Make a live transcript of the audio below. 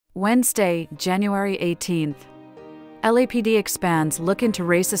Wednesday, January 18th. LAPD expands look into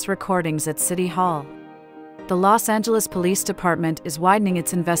racist recordings at City Hall. The Los Angeles Police Department is widening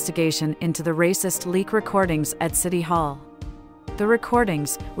its investigation into the racist leak recordings at City Hall. The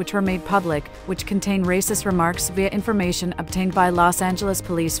recordings, which were made public, which contain racist remarks via information obtained by Los Angeles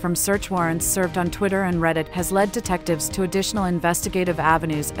police from search warrants served on Twitter and Reddit, has led detectives to additional investigative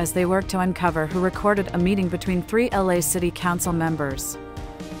avenues as they work to uncover who recorded a meeting between 3 LA City Council members.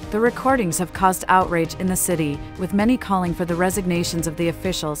 The recordings have caused outrage in the city, with many calling for the resignations of the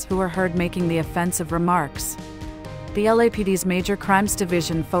officials who were heard making the offensive remarks. The LAPD's Major Crimes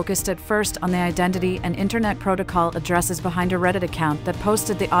Division focused at first on the identity and Internet Protocol addresses behind a Reddit account that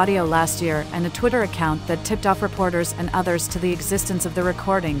posted the audio last year and a Twitter account that tipped off reporters and others to the existence of the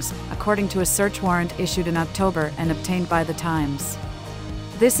recordings, according to a search warrant issued in October and obtained by The Times.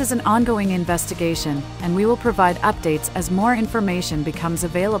 This is an ongoing investigation, and we will provide updates as more information becomes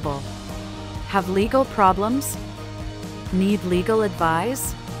available. Have legal problems? Need legal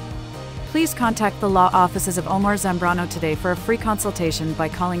advice? Please contact the law offices of Omar Zambrano today for a free consultation by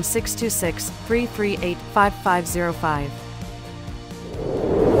calling 626-338-5505.